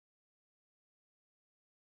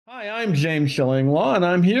Hi, I'm James Shillinglaw, and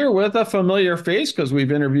I'm here with a familiar face because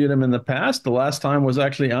we've interviewed him in the past. The last time was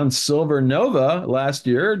actually on Silver Nova last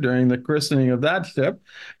year during the christening of that ship.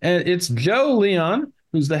 And it's Joe Leon,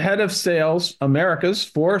 who's the head of sales Americas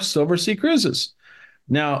for Silversea Cruises.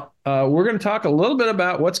 Now, we're going to talk a little bit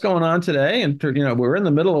about what's going on today. And, we're in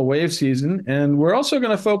the middle of wave season, and we're also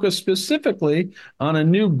going to focus specifically on a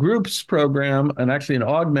new groups program and actually an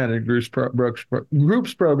augmented groups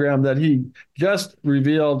program that he just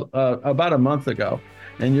revealed about a month ago.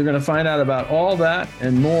 And you're going to find out about all that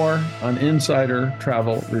and more on Insider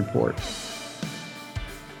Travel Report.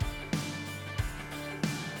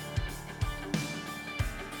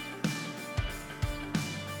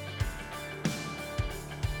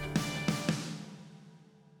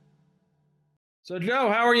 So, Joe,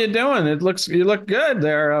 how are you doing? You look good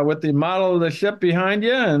there with the model of the ship behind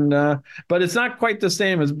you, and but it's not quite the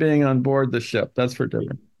same as being on board the ship. That's for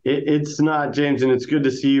different. It's not, James, and it's good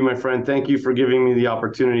to see you, my friend. Thank you for giving me the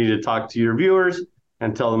opportunity to talk to your viewers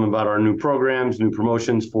and tell them about our new programs, new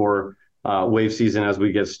promotions for wave season as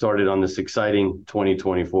we get started on this exciting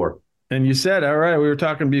 2024. And you said, all right, we were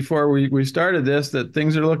talking before we started this that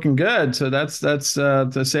things are looking good. So that's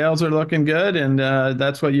the sales are looking good, and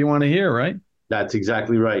that's what you want to hear, right? That's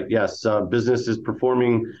exactly right. Yes, business is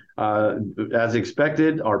performing as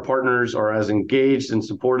expected. Our partners are as engaged and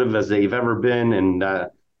supportive as they've ever been, and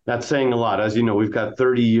that's saying a lot. As you know, we've got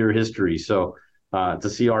 30-year history, so to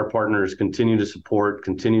see our partners continue to support,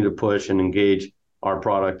 continue to push, and engage our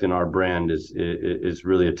product and our brand is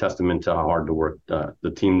really a testament to how hard the work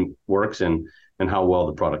the team works and how well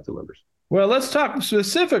the product delivers. Well, let's talk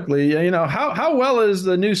specifically. How well is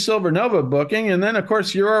the new Silver Nova booking, and then of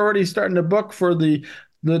course you're already starting to book for the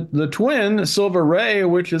twin Silver Ray,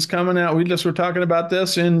 which is coming out. We just were talking about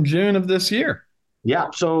this in June of this year. Yeah,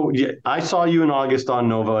 so yeah, I saw you in August on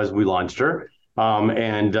Nova as we launched her,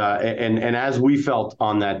 and as we felt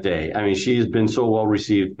on that day. I mean, she has been so well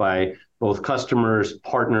received by both customers,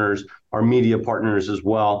 partners, our media partners as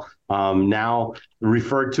well. Now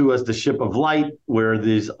referred to as the ship of light, where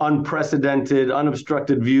these unprecedented,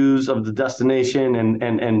 unobstructed views of the destination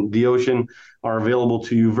and the ocean are available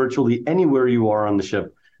to you virtually anywhere you are on the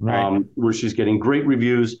ship. Right. Where she's getting great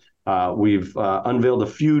reviews. We've unveiled a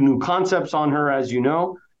few new concepts on her, as you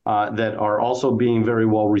know, that are also being very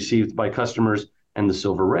well received by customers. And the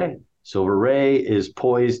Silver Ray. Silver Ray is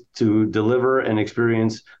poised to deliver and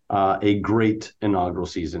experience a great inaugural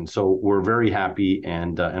season. So we're very happy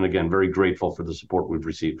and again, very grateful for the support we've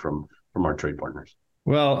received from our trade partners.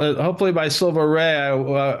 Well, hopefully by Silver Ray,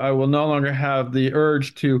 I will no longer have the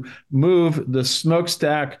urge to move the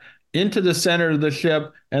smokestack into the center of the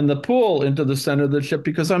ship and the pool into the center of the ship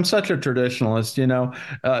because I'm such a traditionalist.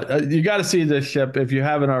 You got to see this ship if you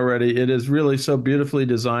haven't already. It is really so beautifully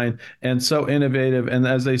designed and so innovative. And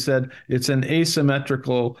as they said, it's an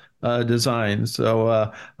asymmetrical design.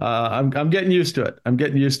 So I'm getting used to it. I'm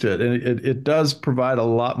getting used to it, and it does provide a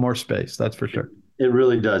lot more space. That's for sure. It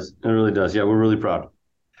really does. It really does. Yeah, we're really proud.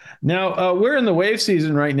 Now we're in the wave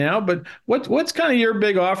season right now, but what's kind of your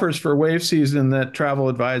big offers for wave season that travel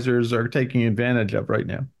advisors are taking advantage of right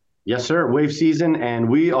now? Yes, sir. Wave season, and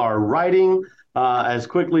we are riding as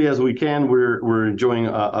quickly as we can. We're enjoying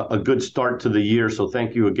a good start to the year. So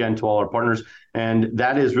thank you again to all our partners, and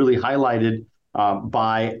that is really highlighted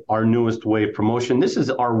by our newest wave promotion. This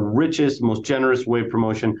is our richest, most generous wave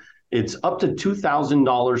promotion. It's up to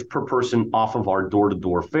 $2,000 per person off of our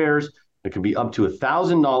door-to-door fares. It can be up to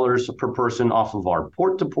 $1,000 per person off of our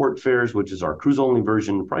port-to-port fares, which is our cruise-only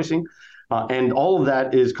version pricing. And all of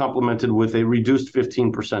that is complemented with a reduced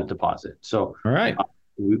 15% deposit. So All right.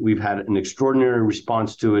 we've had an extraordinary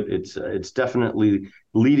response to it. It's definitely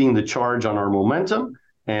leading the charge on our momentum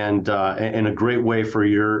and a great way for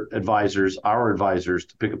your advisors, our advisors,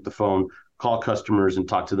 to pick up the phone, call customers, and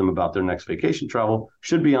talk to them about their next vacation travel.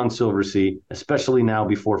 Should be on Silversea, especially now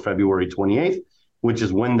before February 28th, which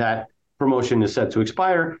is when that promotion is set to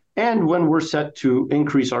expire and when we're set to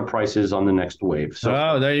increase our prices on the next wave. So,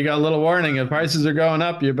 Oh, there you go. A little warning. If prices are going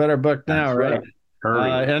up, you better book now, that's right? right.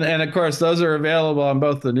 Hurry. And of course, those are available on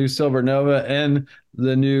both the new Silver Nova and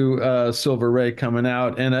the new Silver Ray coming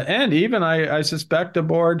out, and even I suspect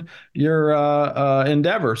aboard your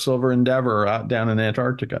Endeavor, Silver Endeavor, out down in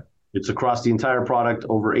Antarctica. It's across the entire product.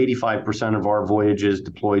 Over 85% of our voyages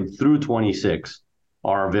deployed through 26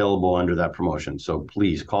 are available under that promotion. So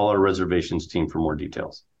please call our reservations team for more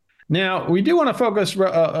details. Now, we do want to focus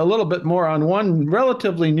a little bit more on one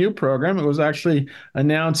relatively new program. It was actually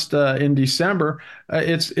announced in December.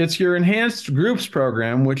 It's your enhanced groups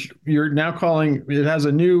program, which you're now calling. It has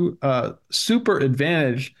a new super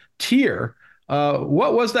advantage tier.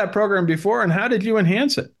 What was that program before, and how did you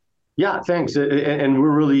enhance it? Yeah, thanks. And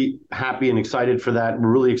we're really happy and excited for that. We're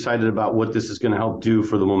really excited about what this is going to help do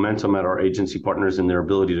for the momentum at our agency partners and their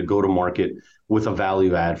ability to go to market with a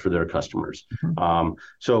value add for their customers. Mhm.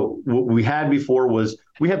 So what we had before was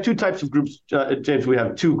we have two types of groups, James. We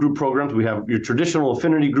have two group programs. We have your traditional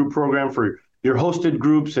affinity group program for your hosted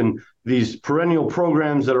groups and these perennial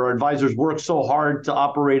programs that our advisors work so hard to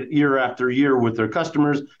operate year after year with their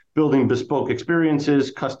customers, building bespoke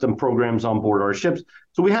experiences, custom programs on board our ships.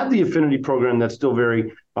 So we have the affinity program that's still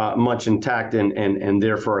very much intact and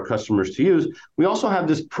there for our customers to use. We also have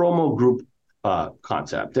this promo group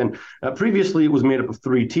concept. And previously it was made up of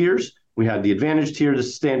three tiers. We had the advantage tier, the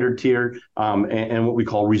standard tier, and what we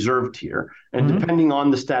call reserve tier. And depending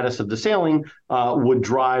on the status of the sailing, would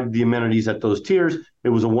drive the amenities at those tiers. It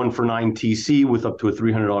was a 1-for-9 TC with up to a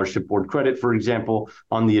 $300 shipboard credit, for example,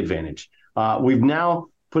 on the advantage. We've now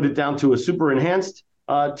put it down to a super enhanced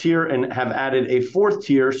tier and have added a fourth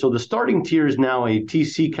tier. So the starting tier is now a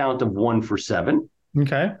TC count of 1-for-7.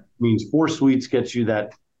 Okay. Means 4 suites gets you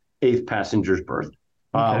that eighth passenger's berth.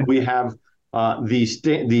 Okay. We have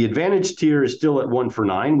the advantage tier is still at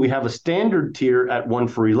 1-for-9. We have a standard tier at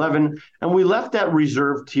 1-for-11, and we left that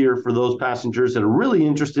reserve tier for those passengers that are really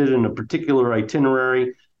interested in a particular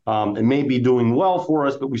itinerary. It may be doing well for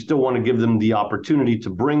us, but we still want to give them the opportunity to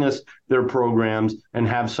bring us their programs and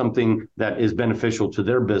have something that is beneficial to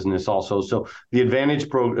their business also. So the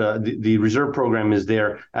the reserve program is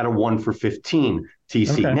there at a 1-for-15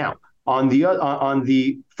 TC. Okay. Now, on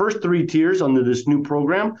the first three tiers under this new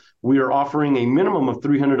program, we are offering a minimum of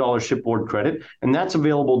 $300 shipboard credit, and that's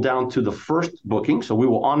available down to the first booking. So we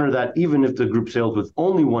will honor that even if the group sails with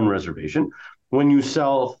only one reservation. When you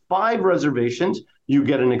sell 5 reservations, you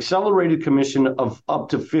get an accelerated commission of up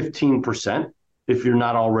to 15% if you're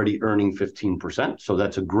not already earning 15%. So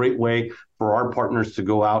that's a great way for our partners to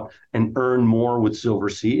go out and earn more with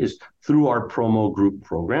Silversea is through our promo group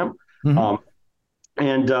program. Mhm.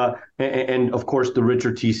 And of course, the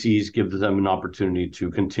richer TCs give them an opportunity to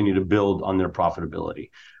continue to build on their profitability.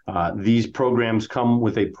 These programs come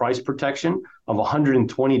with a price protection of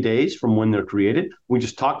 120 days from when they're created. We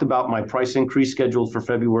just talked about my price increase scheduled for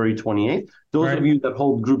February 28th. Those Right. of you that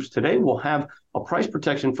hold groups today will have a price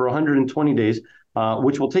protection for 120 days,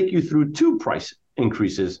 which will take you through 2 price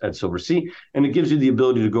increases at Silversea. And it gives you the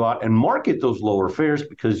ability to go out and market those lower fares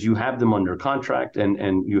because you have them under contract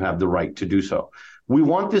and you have the right to do so. We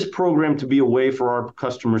want this program to be a way for our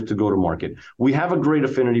customers to go to market. We have a great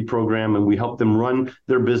affinity program and we help them run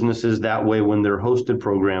their businesses that way when they're hosted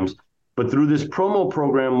programs. But through this promo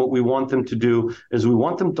program, what we want them to do is we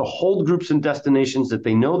want them to hold groups and destinations that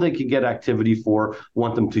they know they could get activity for,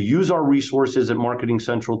 want them to use our resources at Marketing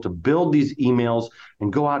Central to build these emails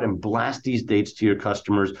and go out and blast these dates to your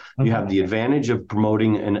customers. Okay. You have the advantage of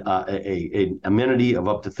promoting an amenity of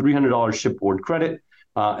up to $300 shipboard credit.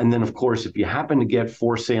 And then, of course, if you happen to get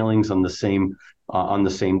 4 sailings on the same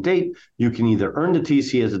date, you can either earn the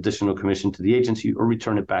TC as additional commission to the agency or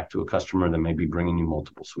return it back to a customer that may be bringing you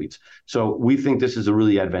multiple suites. So we think this is a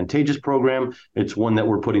really advantageous program. It's one that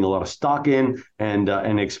we're putting a lot of stock in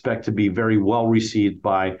and expect to be very well received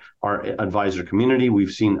by our advisor community.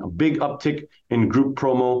 We've seen a big uptick in group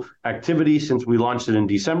promo activity since we launched it in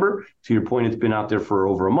December. To your point, it's been out there for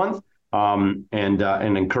over a month. And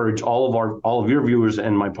encourage all of your viewers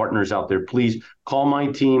and my partners out there, please call my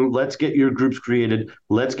team. Let's get your groups created.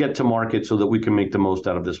 Let's get to market so that we can make the most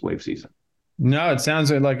out of this wave season. No, it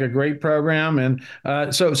sounds like a great program. And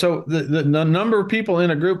so the number of people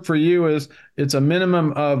in a group for you is it's a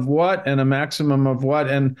minimum of what and a maximum of what.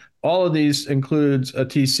 And all of these includes a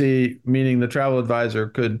TC, meaning the travel advisor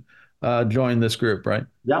could join this group, right?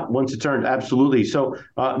 Yeah, once it's earned, absolutely. So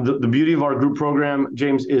the beauty of our group program,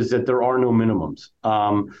 James, is that there are no minimums.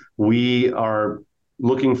 We are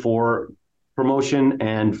looking for promotion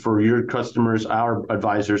and for your customers, our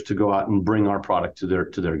advisors, to go out and bring our product to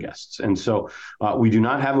their guests. And so we do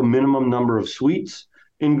not have a minimum number of suites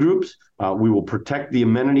in groups. We will protect the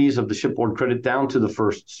amenities of the shipboard credit down to the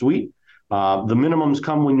first suite. The minimums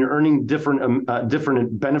come when you're earning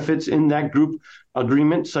different benefits in that group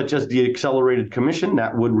agreement, such as the accelerated commission.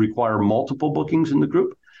 That would require multiple bookings in the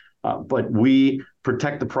group. But we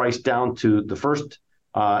protect the price down to the first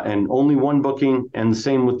and only one booking, and the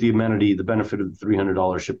same with the amenity, the benefit of the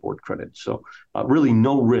 $300 shipboard credit. So really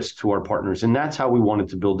no risk to our partners. And that's how we wanted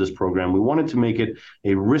to build this program. We wanted to make it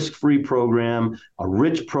a risk-free program, a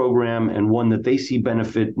rich program, and one that they see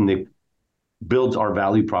benefit and they builds our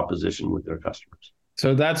value proposition with their customers.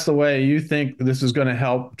 So that's the way you think this is going to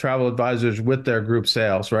help travel advisors with their group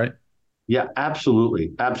sales, right? Yeah,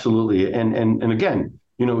 absolutely. Absolutely. And again,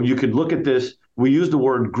 you could look at this we use the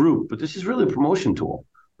word group, but this is really a promotion tool,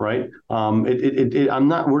 right?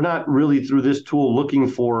 We're not really through this tool looking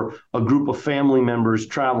for a group of family members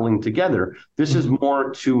traveling together. This is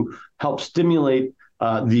more to help stimulate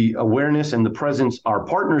the awareness and the presence our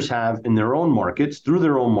partners have in their own markets through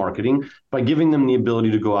their own marketing by giving them the ability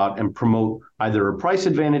to go out and promote either a price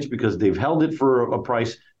advantage because they've held it for a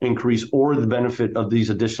price increase or the benefit of these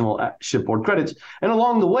additional shipboard credits. And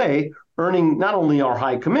along the way, earning not only our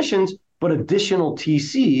high commissions, but additional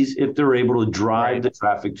TCs if they're able to drive the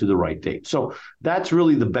traffic to the right date. So that's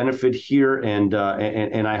really the benefit here. And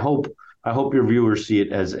I hope your viewers see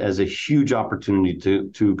it as a huge opportunity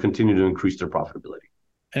to continue to increase their profitability.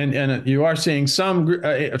 And you are seeing some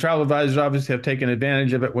travel advisors obviously have taken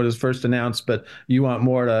advantage of it when it was first announced, but you want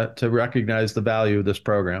more to recognize the value of this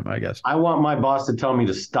program, I guess. I want my boss to tell me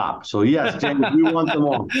to stop. So yes, James, we want them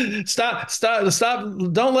all. Stop.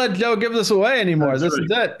 Don't let Joe give this away anymore. That's this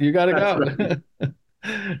right. Is it. You got to go. Right.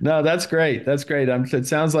 No, that's great. That's great. It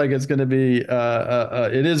sounds like it's going to be,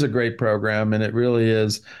 it is a great program, and it really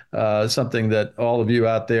is something that all of you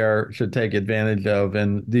out there should take advantage of.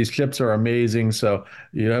 And these ships are amazing, so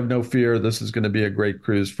you have no fear. This is going to be a great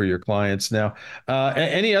cruise for your clients. Now,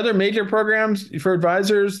 any other major programs for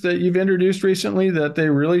advisors that you've introduced recently that they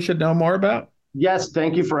really should know more about? Yes,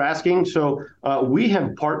 thank you for asking. So we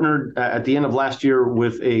have partnered at the end of last year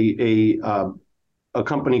with a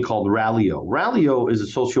company called Rallyo. Rallyo is a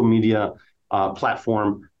social media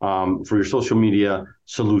platform for your social media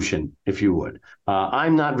solution, if you would.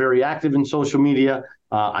 I'm not very active in social media.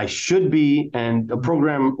 I should be, and a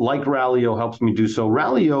program like Rallyo helps me do so.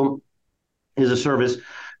 Rallyo is a service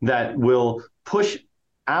that will push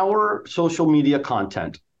our social media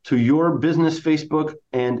content to your business Facebook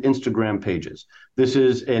and Instagram pages. This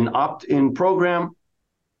is an opt-in program.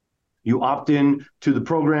 You opt in to the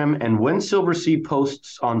program, and when Silversea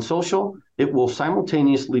posts on social, it will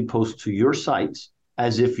simultaneously post to your sites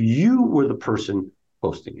as if you were the person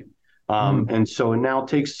posting it. And so it now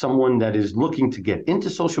takes someone that is looking to get into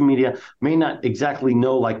social media, may not exactly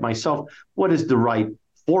know, like myself, what is the right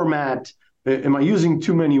format? Am I using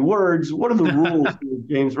too many words? What are the rules,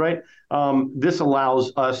 James, right? This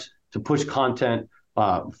allows us to push content,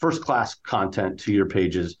 first-class content to your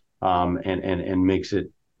pages and makes it,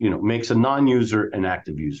 makes a non-user an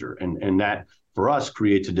active user. And that, for us,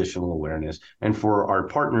 creates additional awareness. And for our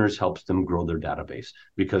partners, helps them grow their database,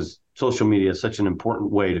 because social media is such an important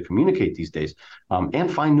way to communicate these days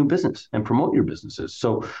and find new business and promote your businesses.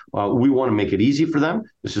 So we want to make it easy for them.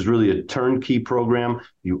 This is really a turnkey program.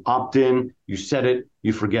 You opt in, you set it,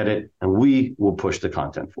 you forget it, and we will push the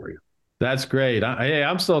content for you. That's great. Hey,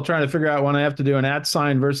 I'm still trying to figure out when I have to do an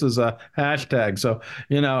 @ versus a hashtag. So,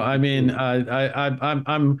 I mean,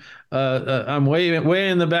 I'm way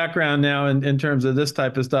in the background now in terms of this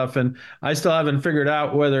type of stuff, and I still haven't figured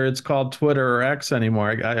out whether it's called Twitter or X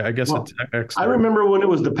anymore. I guess it's X. I remember when it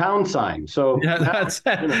was the #. So yeah, that's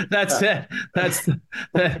it.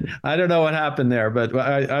 I don't know what happened there, but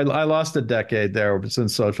I lost a decade there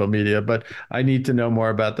since social media. But I need to know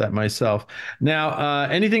more about that myself. Now,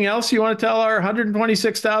 anything else you want to tell our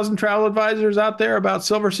 126,000 travel advisors out there about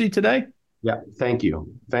Silversea today? Yeah, thank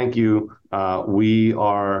you. Thank you. We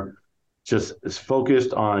are just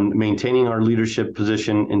focused on maintaining our leadership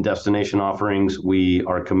position in destination offerings. We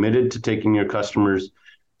are committed to taking your customers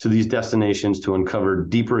to these destinations to uncover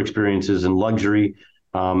deeper experiences in luxury.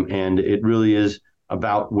 And it really is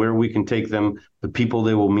about where we can take them, the people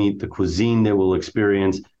they will meet, the cuisine they will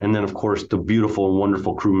experience, and then, of course, the beautiful and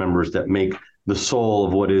wonderful crew members that make the soul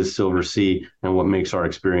of what is Silversea and what makes our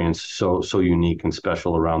experience so unique and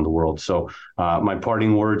special around the world. So my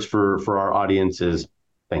parting words for our audience is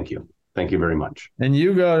thank you. Thank you very much. And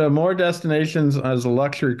you go to more destinations as a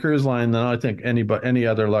luxury cruise line than I think any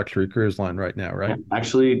other luxury cruise line right now, right? Yeah,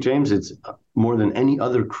 actually, James, it's more than any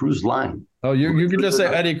other cruise line. Oh, you can just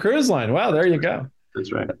say any cruise line. Wow, there you go.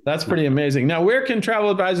 That's right. That's pretty amazing. Now, where can travel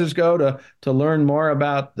advisors go to learn more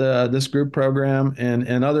about this group program and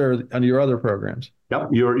your other programs? Yep.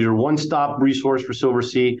 Your one-stop resource for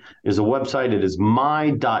Silversea is a website. It is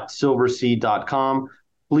my.silversea.com.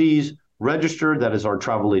 Please register. That is our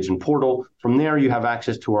travel agent portal. From there, you have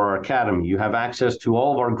access to our academy. You have access to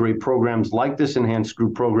all of our great programs like this enhanced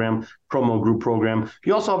group program, promo group program.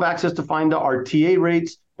 You also have access to find our TA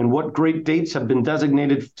rates and what great dates have been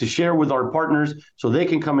designated to share with our partners so they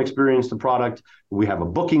can come experience the product. We have a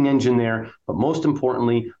booking engine there, but most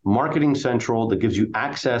importantly, Marketing Central that gives you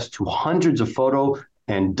access to hundreds of photo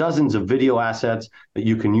and dozens of video assets that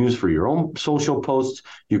you can use for your own social posts.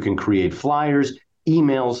 You can create flyers,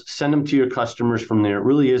 emails, send them to your customers from there. It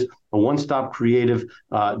really is a one-stop creative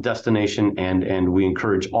destination, and we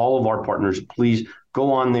encourage all of our partners, please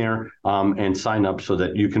go on there and sign up so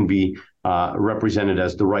that you can be represented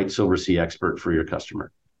as the right Silversea expert for your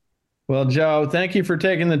customer. Well, Joe, thank you for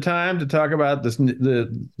taking the time to talk about this,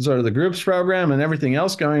 the sort of the groups program and everything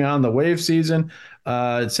else going on, the wave season.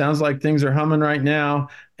 It sounds like things are humming right now.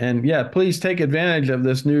 And yeah, please take advantage of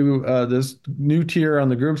this new tier on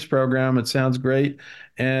the groups program. It sounds great.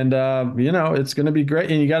 And it's going to be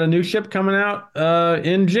great. And you got a new ship coming out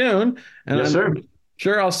in June. And Yes, sir.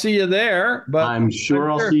 sure I'll see you there, but I'm sure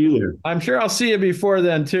I'll see you there. I'm sure I'll see you before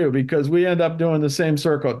then too, because we end up doing the same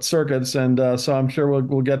circuits, and so I'm sure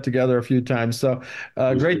we'll get together a few times. So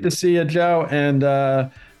great to see you, Joe, and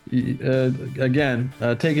again,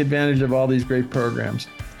 take advantage of all these great programs.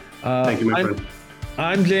 Thank you, my friend.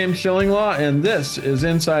 I'm James Shillinglaw, and this is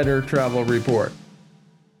Insider Travel Report.